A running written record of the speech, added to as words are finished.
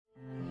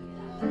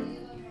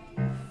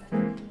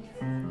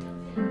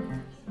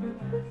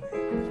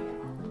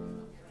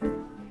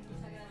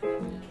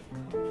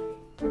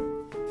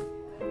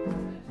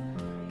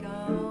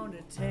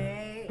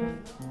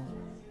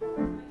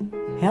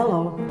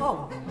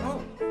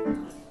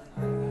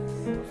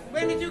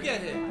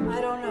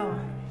don't know.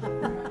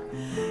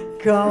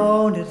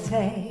 Gonna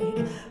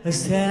take a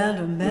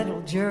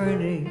sentimental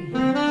journey.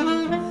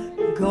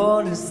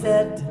 Gonna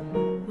set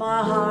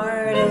my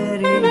heart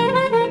at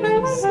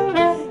ease.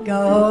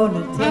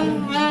 Gonna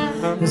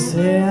take a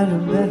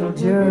sentimental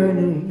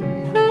journey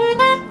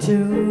to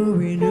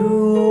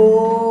renew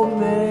old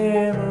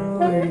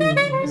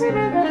memories.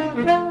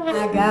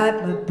 I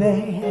got my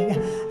bag,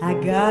 I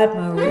got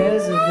my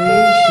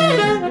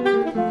reservation.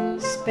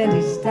 Spent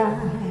each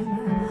time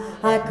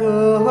I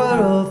could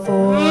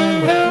afford,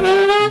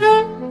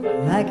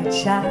 like a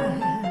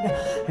child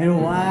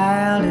in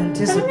wild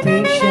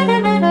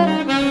anticipation.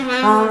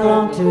 I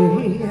long to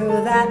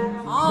hear that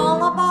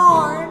all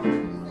aboard.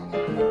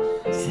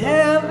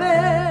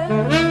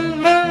 7,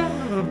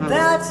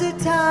 that's the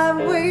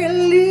time we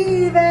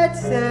leave at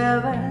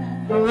 7.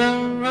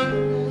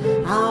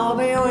 I'll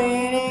be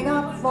waiting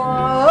up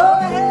for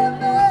heaven.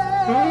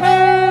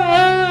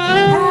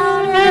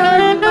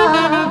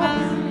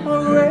 A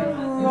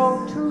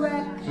railroad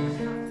track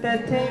that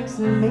takes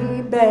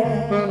me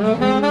back.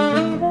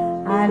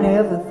 I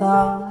never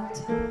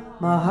thought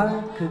my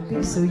heart could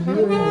be so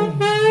yearning.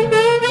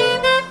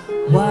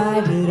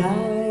 Why did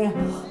I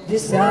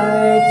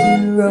decide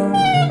to roam?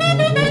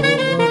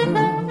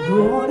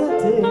 Gonna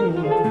take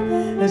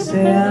a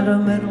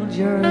sentimental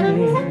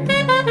journey,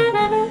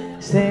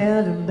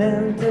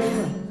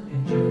 sentimental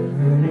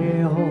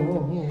journey home.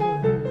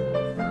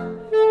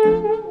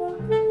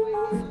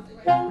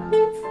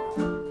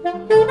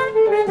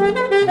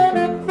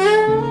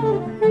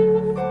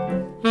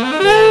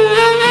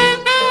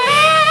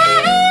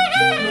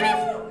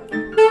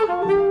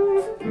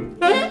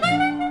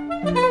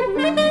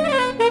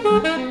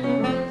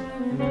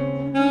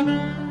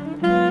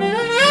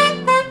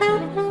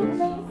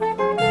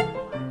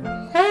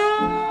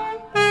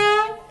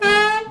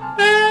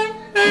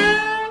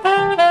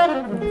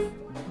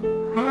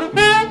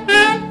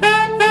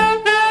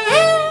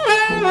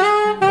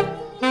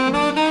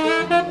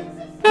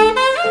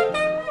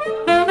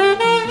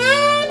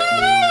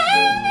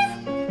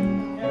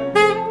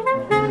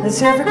 Let's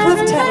hear it for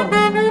Clifford Tetle.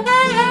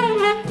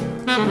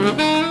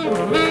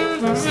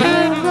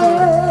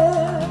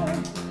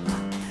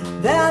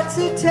 That's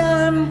the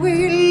time we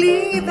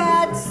leave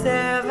at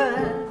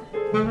 7.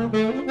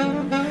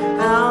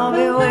 I'll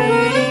be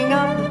waiting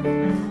up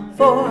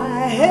for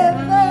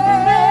heaven,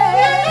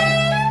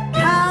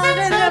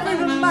 counting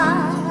every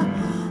mile,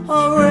 a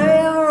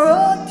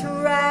railroad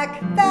track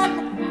that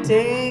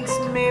takes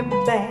me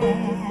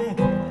back.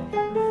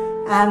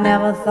 I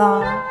never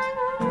thought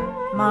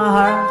my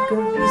heart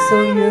could be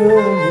so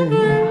young.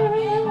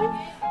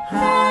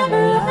 How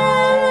did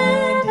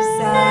I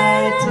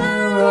decide to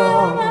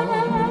roll?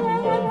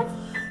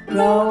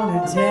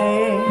 Gonna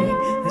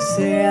take a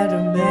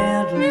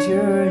sentimental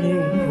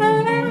journey,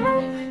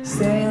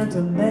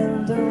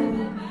 sentimental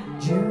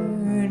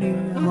journey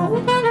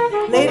home.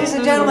 Ladies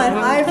and gentlemen,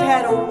 I've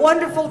had a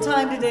wonderful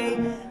time today,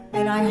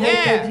 and I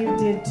hope that you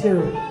did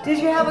too. Did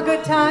you have a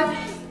good time?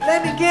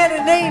 Let me get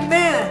an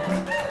amen.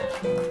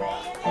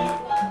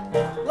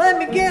 Let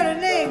me get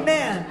an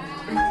amen.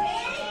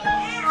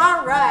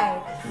 All right.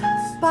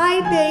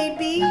 Bye,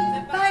 baby.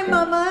 Bye,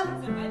 Mama.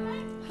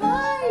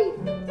 Hi.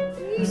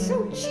 You're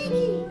so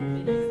cheeky.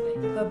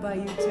 Bye-bye,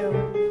 you too.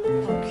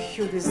 Oh,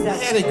 shoot, is that...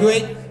 I had a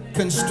great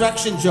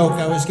construction joke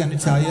I was going to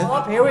tell you.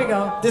 Oh, here we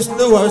go. This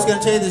Lou, I was going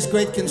to tell you this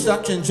great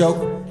construction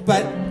joke,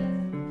 but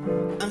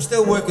I'm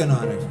still working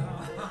on it.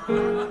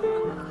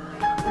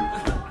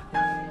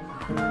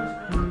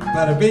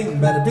 Bada bing,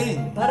 bada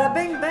bing. Bada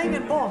bing, bang,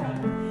 and boom.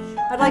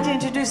 I'd like to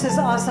introduce this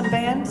awesome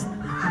band.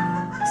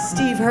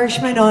 Steve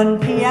Hershman on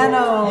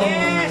piano.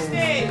 Yeah,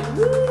 Steve!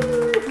 Woo.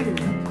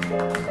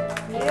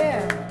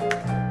 Yeah.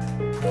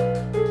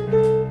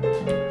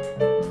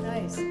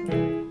 Nice.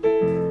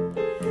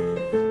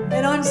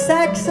 And on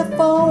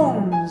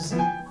saxophones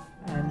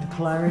and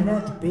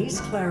clarinet, bass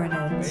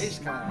clarinet. Bass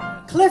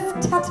clarinet.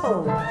 Clifford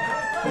Tetle.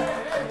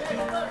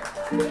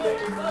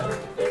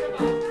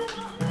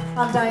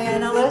 I'm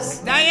Diane Ellis.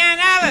 Diane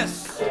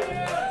Ellis!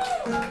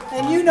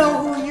 And you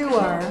know who you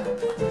are.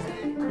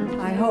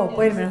 I hope.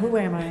 Wait a minute, who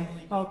am I?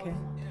 Okay.